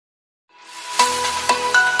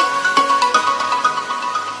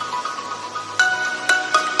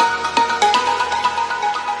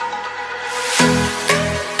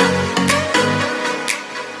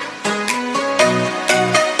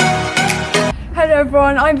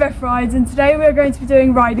everyone, I'm Bethrides and today we're going to be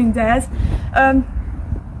doing riding dares.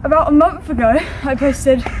 About a month ago I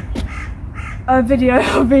posted a video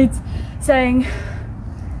of me saying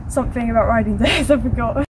something about riding dares, I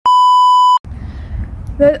forgot.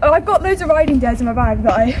 I've got loads of riding dares in my bag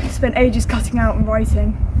that I spent ages cutting out and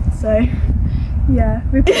writing, so yeah.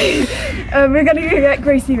 We're going to go get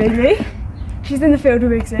Gracie maybe. She's in the field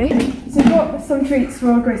with Wiggsy. So we've got some treats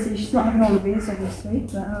for Gracie. She's not having all of these obviously,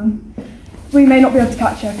 but we may not be able to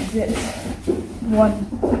catch her because it's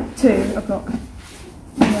 2 o'clock in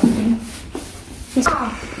the afternoon.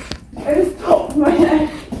 I just popped my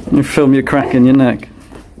neck. You film your crack in your neck.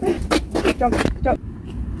 Jump, jump.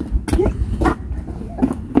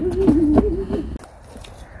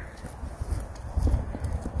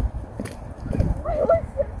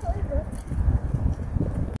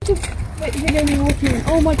 Video me walking in.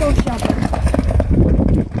 Oh my gosh, Shabba.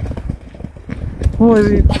 What is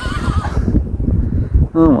he?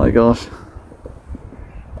 Oh my gosh.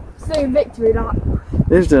 It's doing victory lap.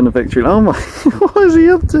 He's doing a victory lap. Oh my, what is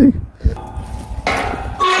he up to?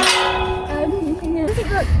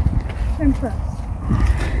 Impressed.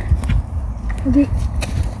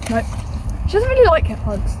 No. She doesn't really like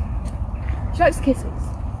hugs. She likes kisses.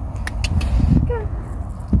 Go.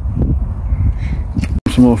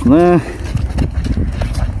 Some more from there.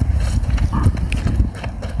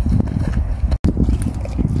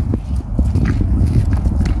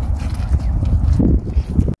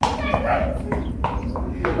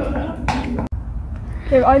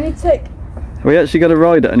 Okay, I need to take... Are we actually going to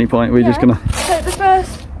ride at any point? We're just going to... So the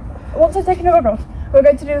first... Once I've taken the rod off, we're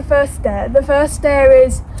going to do the first stair. The first stair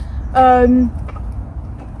is... Oh,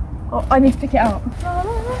 I need to pick it out.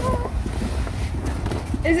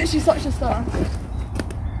 Is it she's such a star?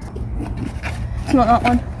 It's not that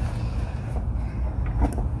one.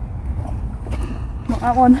 Not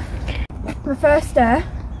that one. The first stair...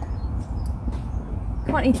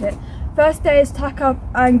 Can't eat it. First stair is tack up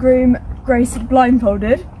and groom Grace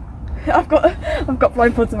blindfolded. I've got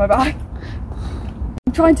blindfolds in my bag.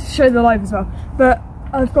 I'm trying to show the live as well, but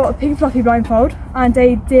I've got a pink fluffy blindfold and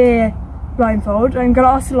a deer blindfold. I'm gonna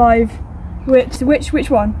ask the live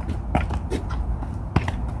which one?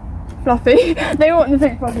 Fluffy. They want the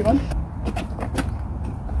pink fluffy one.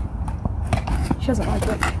 She doesn't like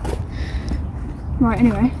it. Right,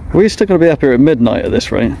 anyway. We're still going to be up here at midnight at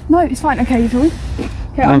this rate. No, it's fine. Okay, you filming?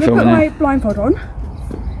 Okay, I'm gonna put my blindfold on.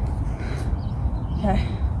 Okay.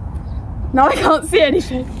 Now I can't see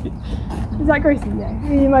anything. Is that Gracie?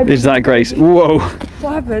 Yeah. Is that Grace? Whoa.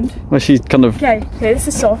 What happened? Well, she's kind of... Okay, this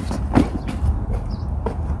is soft.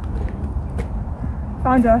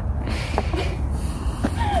 Found her.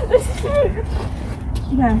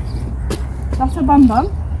 Yeah. That's her bum bum.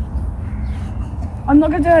 I'm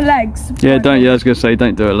not going to do her legs. Yeah, don't. Yeah, I was going to say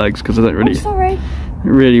don't do her legs because I don't really... I'm sorry.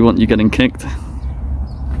 Really want you getting kicked.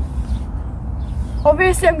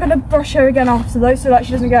 Obviously I'm going to brush her again after though, so that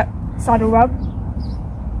she doesn't get saddle rub.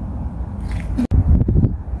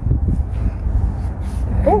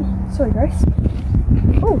 Oh, sorry Grace.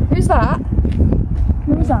 Oh, who's that?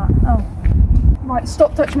 Who was that? Oh. Right,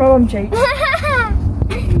 stop touching my bum cheek. Why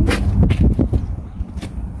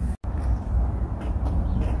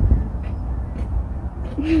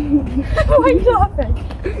are you laughing?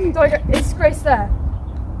 Is Grace there?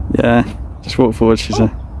 Yeah, just walk forward, she's there.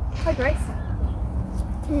 Hi Grace.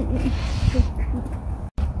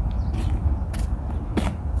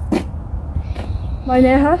 Am I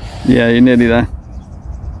near her? Yeah, you're nearly there.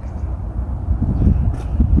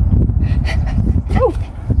 Oh.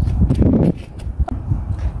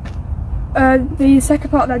 The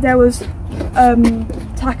second part of that day was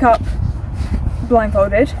tack up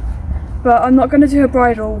blindfolded, but I'm not going to do her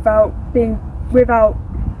bridle without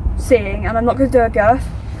seeing, and I'm not going to do her girth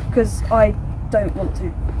because I don't want to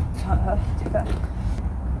hurt her, to be fair.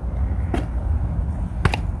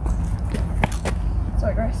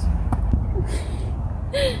 Sorry Grace.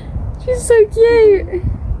 She's so cute.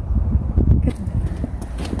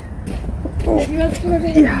 Oh.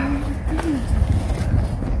 Yeah.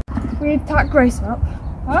 We've tacked Grace up.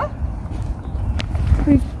 Huh?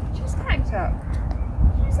 We've just tacked her up.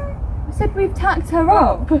 What did you say? I said we've tacked her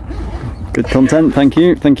up. Good content, thank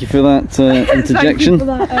you. Thank you for that interjection. Thank you for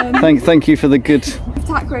that, thank you for the good... We've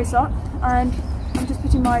tacked Grace up and I'm just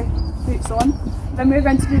putting my boots on. Then we're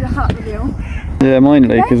going to do the hat reveal. Yeah, mine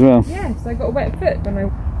leak as well. Yeah, so I got a wet foot when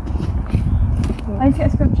I need to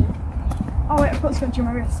get a scrunchie. Oh wait, I've got a scrunchie on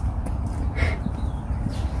my wrist.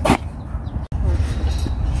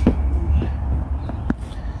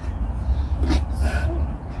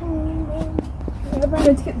 I'm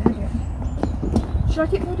going to get the hoodie on. Should I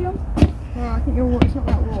keep the hoodie on? Oh, I think it's not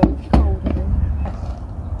that warm, it's cold.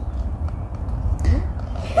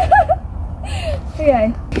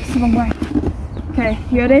 Okay, it's the wrong way. Okay,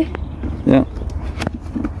 you ready? Yeah.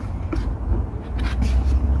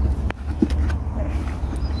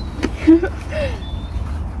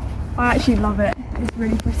 I actually love it. It's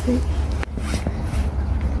really pretty.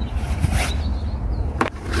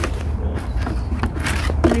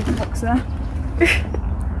 Leave the box there.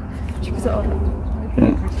 She puts it on.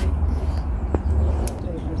 Yeah.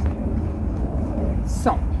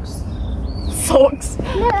 Socks. Socks.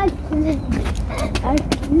 No, I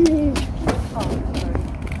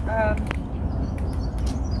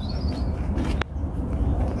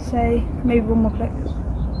Say maybe one more click.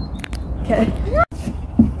 Okay.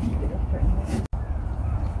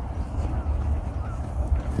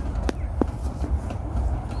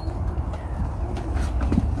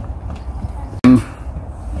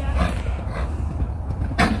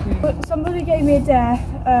 Somebody gave me a dare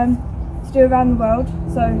to do around the world,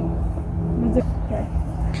 so I'm gonna do. Okay.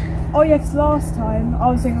 Oh yes, last time I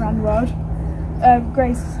was doing around the world.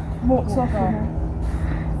 Grace walks off.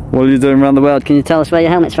 What are you doing around the world? Can you tell us where your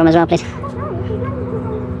helmet's from as well, please? No,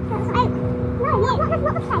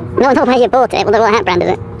 I don't know where you bought it. Well, what hat brand is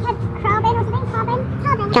it? Carbon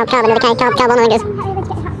with a K, Carbon, I think it is.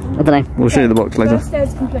 I don't know. We'll show you the box later. First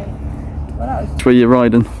stair's complete. Well, that was. That's where you're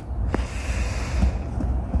riding.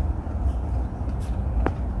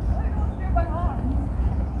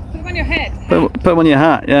 Put them on your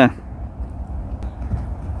hat, yeah.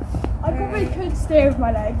 I probably could steer with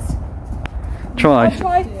my legs. Try.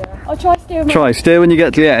 I'll try steer with my Try. Steer when you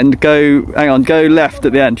get to the end. Go. Hang on. Go left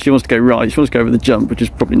at the end. She wants to go right. She wants to go over the jump, which is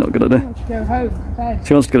probably not a good idea. Go home, bed.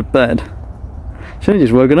 She wants to go to bed. She's only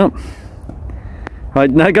just woken up. Right,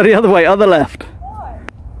 now go the other way, other left. Why?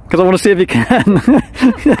 Because I want to see if you can.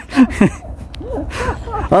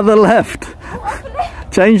 Other left.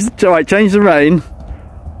 Change. Right, change the rein.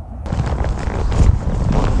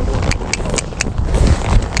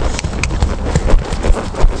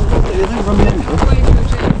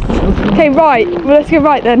 Okay, right. Well, let's go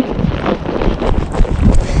right then.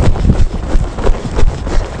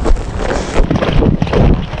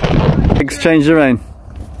 Change the rein.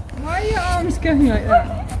 Why are your arms going like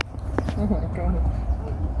that? Oh my god.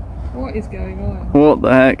 What is going on? What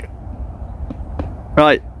the heck?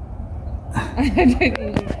 Right. I don't need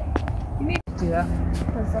it. You need to do that.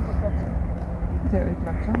 Do it with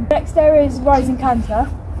my thumb. Next area is rising canter,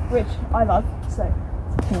 which I love. So.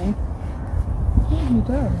 Okay. What have you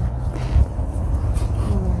done?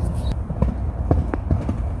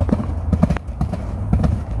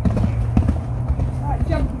 Right,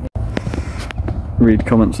 jump. Read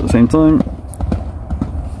comments at the same time.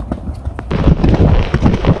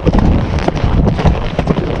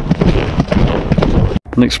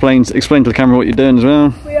 And explain to the camera what you're doing as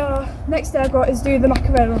well. We are. Next step I've got is do the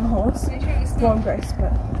Macarena on the horse. Well, I'm Grace,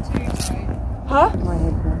 but. Huh? My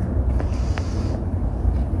head now.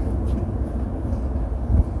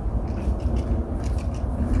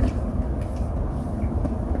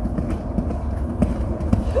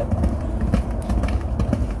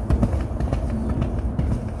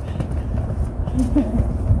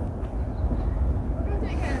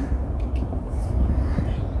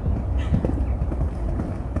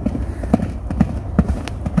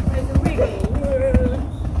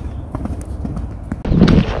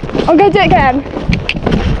 I'm going to do it again.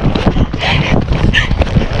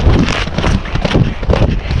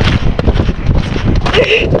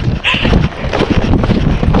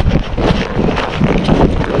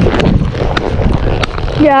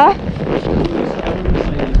 Yeah.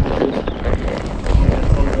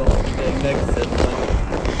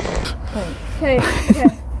 Okay. Okay.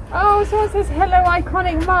 Oh, someone says hello,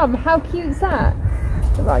 iconic mum. How cute's that?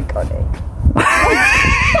 Iconic.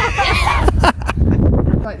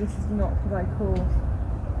 Like this is not for that course.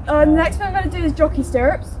 The next one I'm going to do is jockey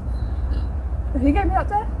stirrups. Who gave me that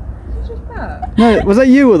there? It's just that. No, was that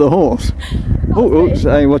you or the horse? Oh, oops,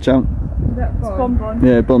 hey, watch out. Is that Bon Bon.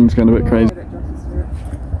 Yeah, Bond's going a bit crazy.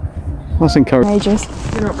 That's encouraging. Ages.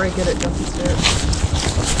 You're not very good at jockey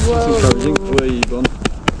stirrups. Encouraging. Where are you, Bond?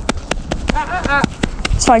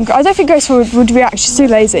 It's fine. I don't think Grace would react. She's too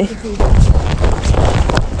lazy.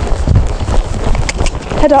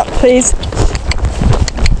 Head up, please.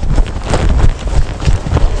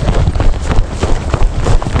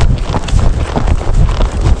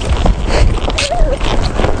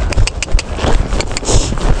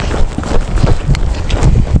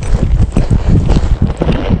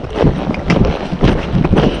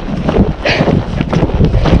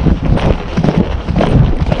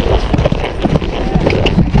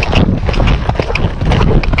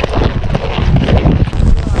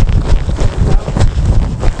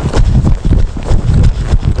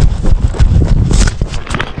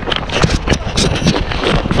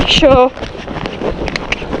 sure.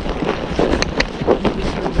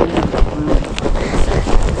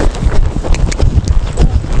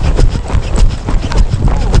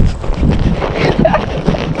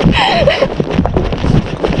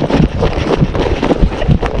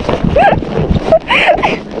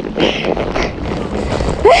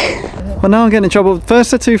 Well, now I'm getting in trouble.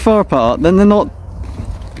 First they're too far apart, then they're not. I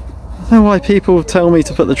don't know why people tell me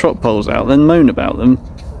to put the trot poles out, then moan about them.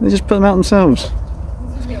 They just put them out themselves.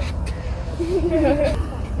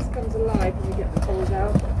 This comes alive when we get the poles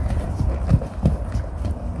out.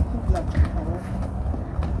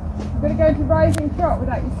 I'm going to go into rising trot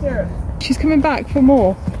without your stirrups. She's coming back for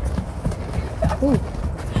more. Ooh.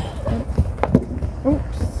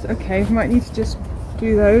 Oops, okay, we might need to just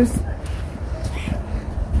do those.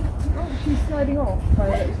 She's sliding off.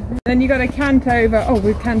 Then you got to cant over. Oh,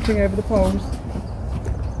 we're canting over the poles.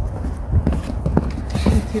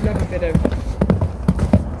 You love a bit of.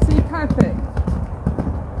 See, perfect.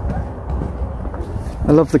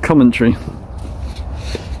 I love the commentary.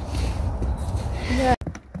 Yeah.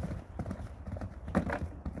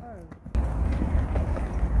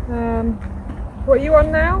 What are you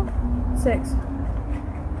on now? 6.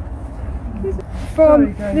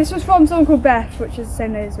 This was from someone called Beth, which is the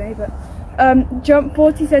same name as me, but jump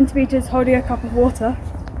 40 centimetres holding a cup of water.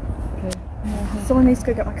 Okay. Someone needs to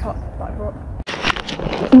go get my cup that I brought.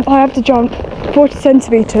 I have to jump 40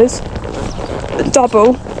 centimetres,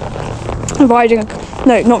 double, riding a,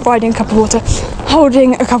 no, not riding a cup of water,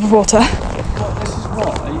 holding a cup of water. This is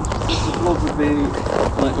why the vlog would be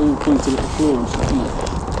like all pointed at the floor and stuff, isn't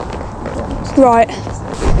it? Right.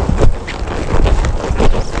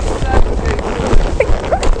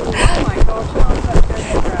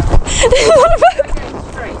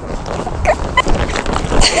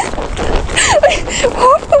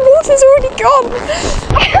 Half the water's already gone.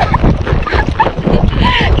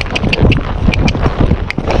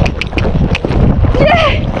 Yeah.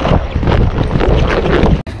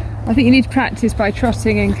 I think you need to practice by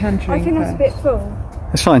trotting and cantering. I think that's a bit full.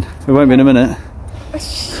 It's fine, it won't be in a minute.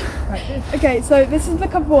 Okay, so this is the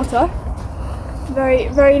cup of water. Very,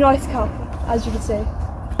 very nice cup, as you can see.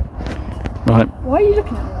 Right. Why are you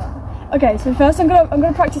looking at me like that? Okay, so first I'm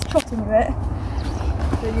gonna practice trotting a bit.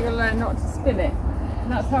 So you're going to learn not to spin it.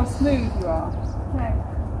 And that's how smooth you are. Okay.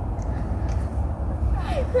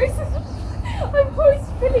 I'm always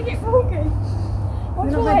spinning it wrong.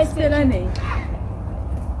 You're not meant to spill any.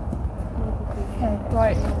 Okay,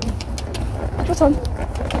 right. Trot on.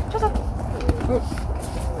 Trot on. Oops.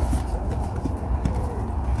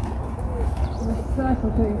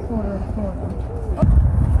 Circle till you corner and corner.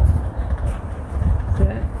 That's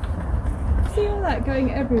it. See all that going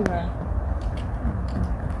everywhere?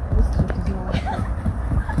 This is just as well.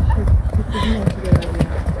 There's more to go over.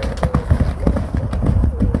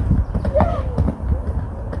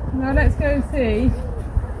 Now let's go and see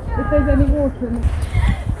if there's any water in it.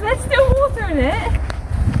 There's still water in it.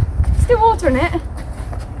 Still water in it.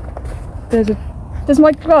 There's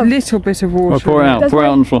my glove. Little bit of water. Well, pour it out, Does pour it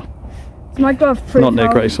out on the floor. Is my glove pretty Not near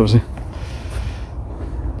cold? Grace, obviously.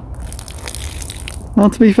 Well,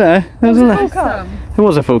 to be fair, there was, full cup. there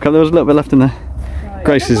was a full cup, there was a little bit left in there. Right.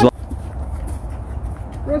 Grace is like.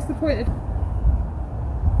 What's the point of...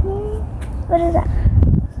 What is that?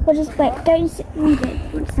 What is, wait, don't read it.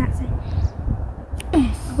 What does that say?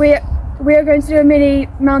 We are going to do a mini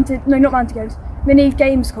mounted, no, not mounted games, mini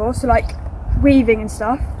games course, so like weaving and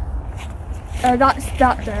stuff. That's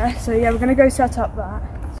that there, so yeah, we're going to go set up that.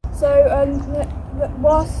 So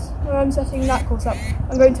whilst I'm setting that course up,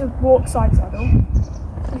 I'm going to walk side saddle.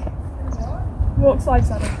 Walk side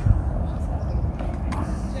saddle.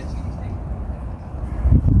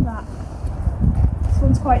 That. This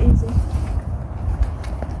one's quite easy.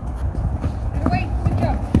 Wait for the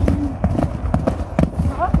jump.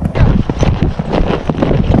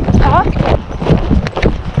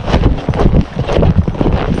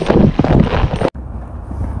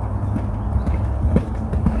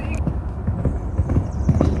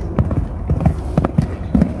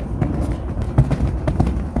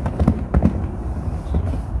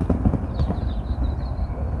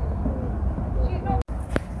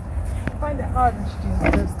 Hard when she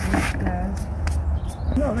does these stairs.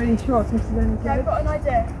 I'm not really sure if this is any good. Yeah, I've got an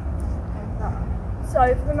idea. So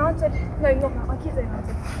for the mounted, no, not that. I keep saying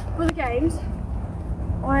mounted. For the games,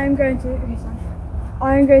 I am going to. Okay, sorry.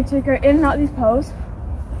 I am going to go in and out of these poles,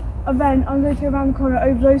 and then I'm going to go around the corner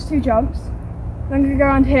over those 2 jumps. Then I'm going to go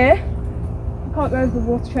around here. I can't go over the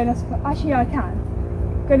water train. Actually, yeah, I can.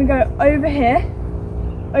 I'm going to go over here.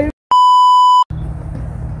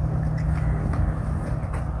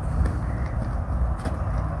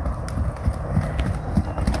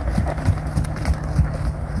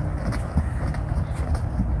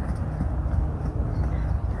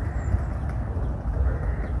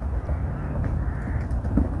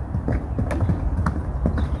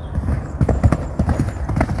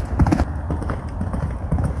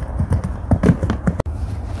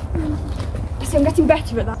 getting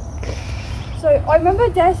better at that. So I remember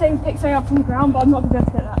Dare saying pick something up from the ground, but I'm not the best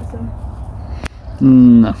at that, so.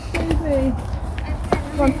 No. Maybe.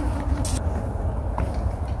 Come on.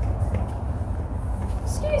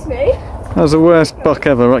 Excuse me? That was the worst buck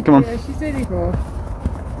ever, right, come on. Yeah, she's really good.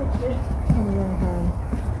 Thank you. On the wrong hand.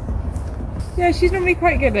 Yeah, she's normally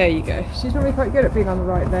quite good. There you go. She's normally quite good at being on the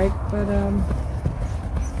right leg, but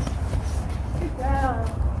Good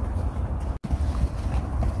girl.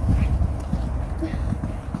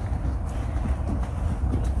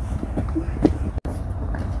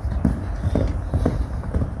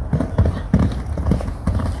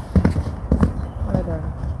 well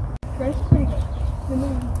done. Grace is pretty good. The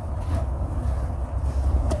moon.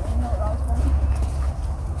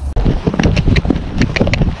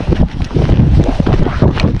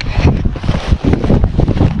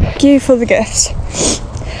 Thank you for the gifts.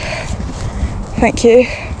 Thank you.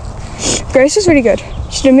 Grace was really good.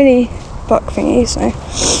 She did a mini buck thingy, so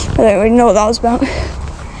I don't really know what that was about.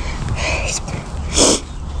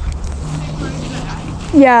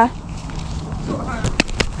 Yeah.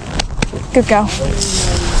 Good girl.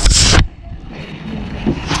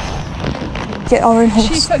 Get our own horse.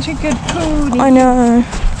 She's such a good pony. I know.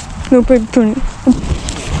 No big pony.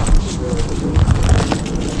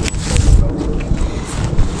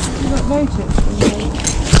 You not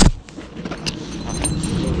noticed?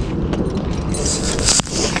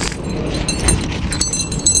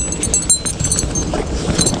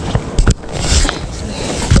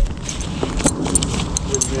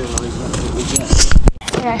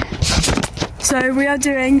 Okay. So we are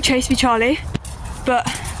doing Chase Me Charlie, but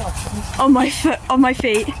on my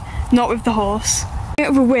feet, not with the horse. Bit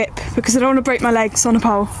of a whip because I don't want to break my legs on a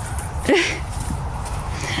pole.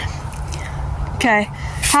 Okay.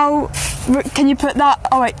 How can you put that?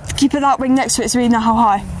 Oh wait, can you put that wing next to it so we know how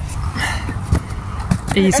high?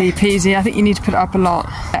 Easy peasy. I think you need to put it up a lot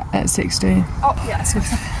at 60. Oh yeah,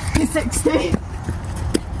 60.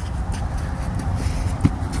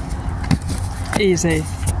 Easy.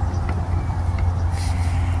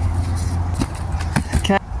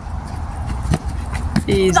 Okay.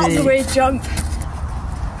 Easy. That was a weird jump.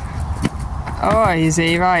 Oh,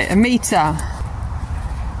 easy. Right, a metre.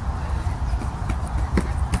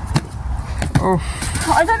 Oh,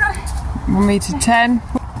 I don't know. 1 metre 10.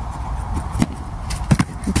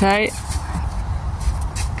 Okay.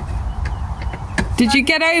 Did you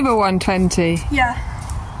get over 120? Yeah,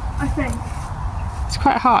 I think. It's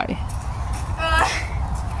quite high.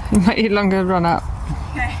 You might need longer run up.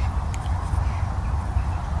 Okay.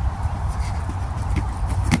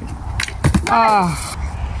 Ah.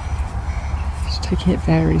 Just taking it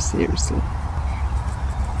very seriously.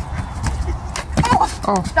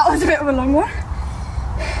 Oh, That was a bit of a long one.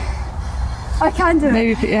 I can do it.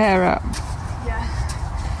 maybe put your hair up. Yeah.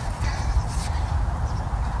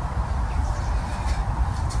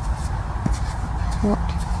 What?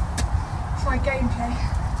 It's my gameplay.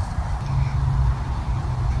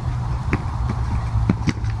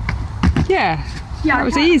 Yeah. Yeah, That I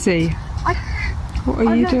was can. easy. What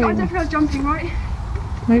are you I doing? don't think I was jumping right.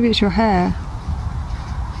 Maybe it's your hair.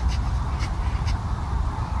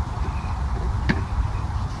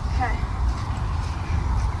 Okay.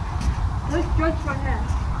 Let's judge my hair.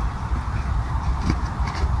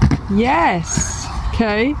 Yes.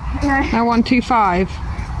 Okay. Okay. Now 125.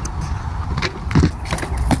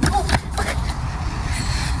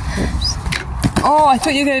 Oops. Oh, I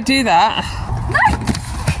thought you were going to do that. No!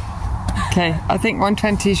 Okay, I think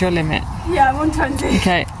 120 is your limit. Yeah, 120.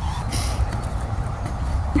 Okay.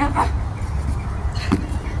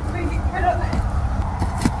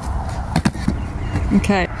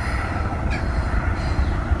 Okay.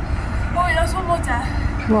 Oh wait, there's one more there.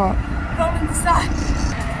 What? Roll in the sand.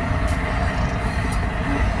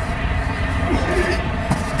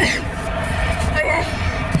 Okay,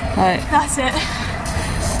 Right. that's it.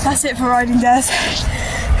 That's it for riding dares.